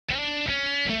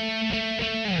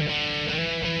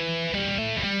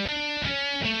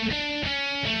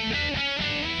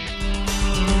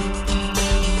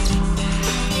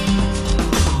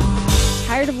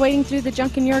wading through the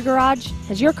junk in your garage?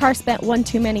 Has your car spent one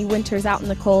too many winters out in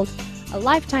the cold? A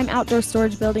lifetime outdoor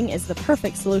storage building is the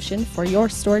perfect solution for your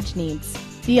storage needs.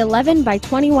 The 11 by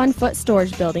 21 foot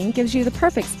storage building gives you the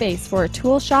perfect space for a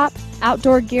tool shop,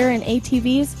 outdoor gear and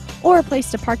ATVs, or a place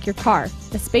to park your car.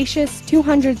 The spacious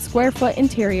 200 square foot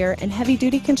interior and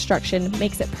heavy-duty construction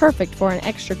makes it perfect for an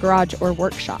extra garage or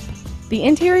workshop. The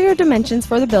interior dimensions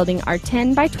for the building are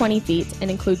 10 by 20 feet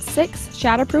and include 6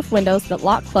 shatterproof windows that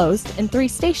lock closed and 3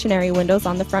 stationary windows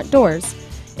on the front doors.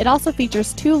 It also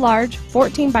features 2 large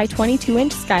 14 by 22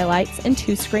 inch skylights and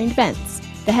 2 screened vents.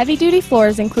 The heavy-duty floor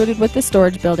is included with the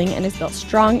storage building and is built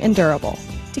strong and durable.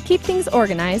 To keep things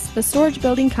organized, the storage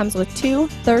building comes with 2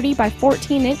 30 by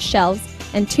 14 inch shelves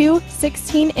and 2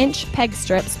 16 inch peg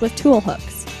strips with tool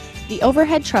hooks. The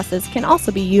overhead trusses can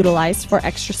also be utilized for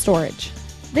extra storage.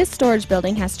 This storage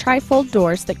building has tri-fold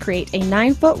doors that create a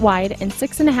 9-foot wide and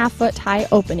 6.5-foot high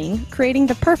opening, creating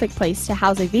the perfect place to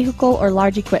house a vehicle or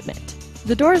large equipment.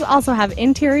 The doors also have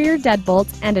interior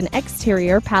deadbolts and an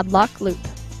exterior padlock loop.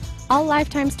 All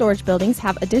lifetime storage buildings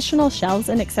have additional shelves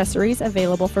and accessories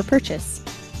available for purchase.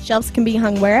 Shelves can be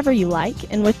hung wherever you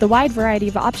like, and with the wide variety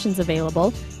of options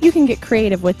available, you can get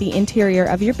creative with the interior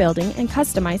of your building and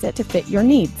customize it to fit your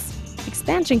needs.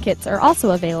 Expansion kits are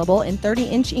also available in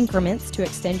 30-inch increments to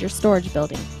extend your storage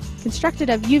building. Constructed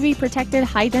of UV-protected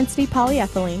high-density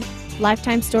polyethylene,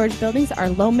 lifetime storage buildings are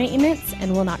low maintenance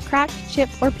and will not crack, chip,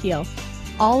 or peel.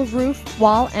 All roof,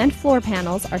 wall, and floor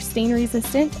panels are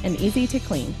stain-resistant and easy to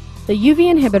clean. The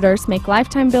UV inhibitors make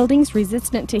lifetime buildings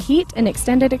resistant to heat and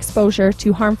extended exposure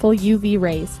to harmful UV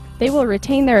rays. They will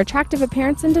retain their attractive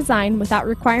appearance and design without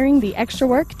requiring the extra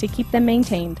work to keep them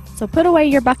maintained. So put away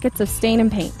your buckets of stain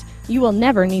and paint. You will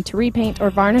never need to repaint or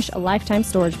varnish a lifetime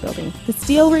storage building. The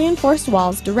steel reinforced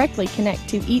walls directly connect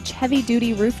to each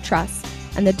heavy-duty roof truss,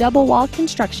 and the double wall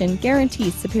construction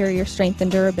guarantees superior strength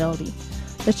and durability.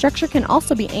 The structure can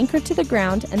also be anchored to the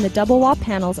ground, and the double wall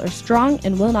panels are strong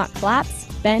and will not collapse,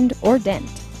 bend, or dent.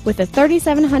 With a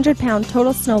 3,700 pound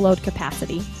total snow load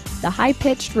capacity, the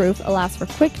high-pitched roof allows for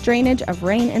quick drainage of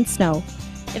rain and snow.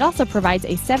 It also provides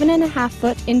a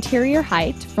 7.5-foot interior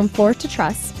height from floor to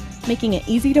truss, making it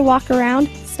easy to walk around,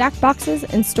 stack boxes,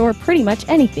 and store pretty much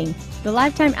anything. The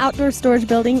lifetime outdoor storage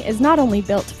building is not only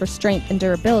built for strength and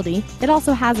durability, it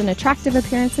also has an attractive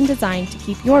appearance and design to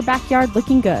keep your backyard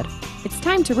looking good. It's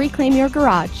time to reclaim your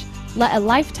garage. Let a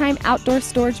lifetime outdoor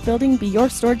storage building be your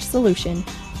storage solution.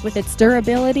 With its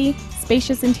durability,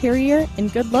 spacious interior,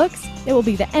 and good looks, it will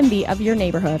be the envy of your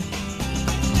neighborhood.